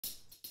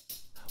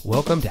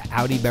Welcome to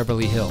Audi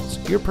Beverly Hills,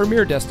 your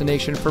premier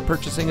destination for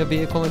purchasing a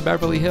vehicle in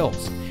Beverly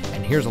Hills.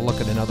 And here's a look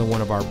at another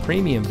one of our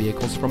premium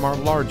vehicles from our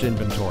large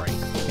inventory.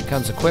 It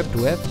comes equipped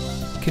with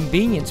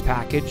convenience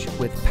package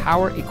with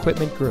power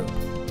equipment group,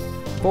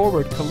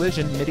 forward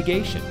collision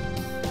mitigation,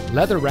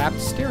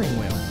 leather-wrapped steering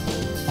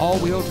wheel,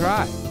 all-wheel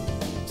drive,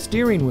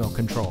 steering wheel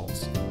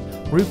controls,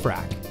 roof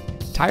rack,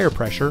 tire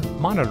pressure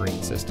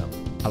monitoring system,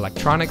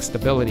 electronic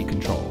stability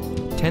control,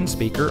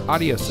 10-speaker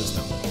audio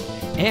system,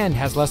 and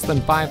has less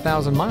than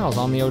 5,000 miles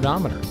on the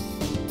odometer.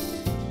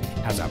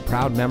 As a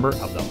proud member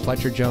of the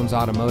Fletcher Jones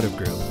Automotive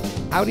Group,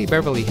 Audi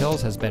Beverly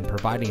Hills has been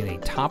providing a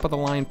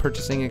top-of-the-line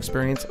purchasing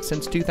experience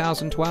since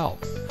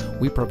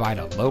 2012. We provide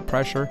a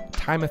low-pressure,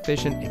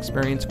 time-efficient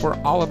experience for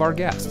all of our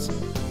guests.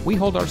 We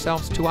hold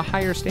ourselves to a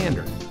higher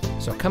standard.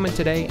 So come in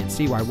today and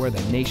see why we're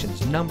the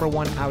nation's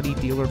 #1 Audi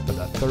dealer for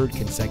the 3rd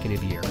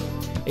consecutive year.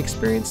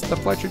 Experience the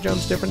Fletcher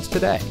Jones difference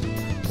today.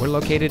 We're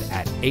located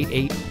at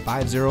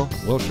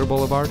 8850 Wilshire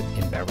Boulevard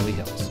in Beverly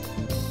Hills.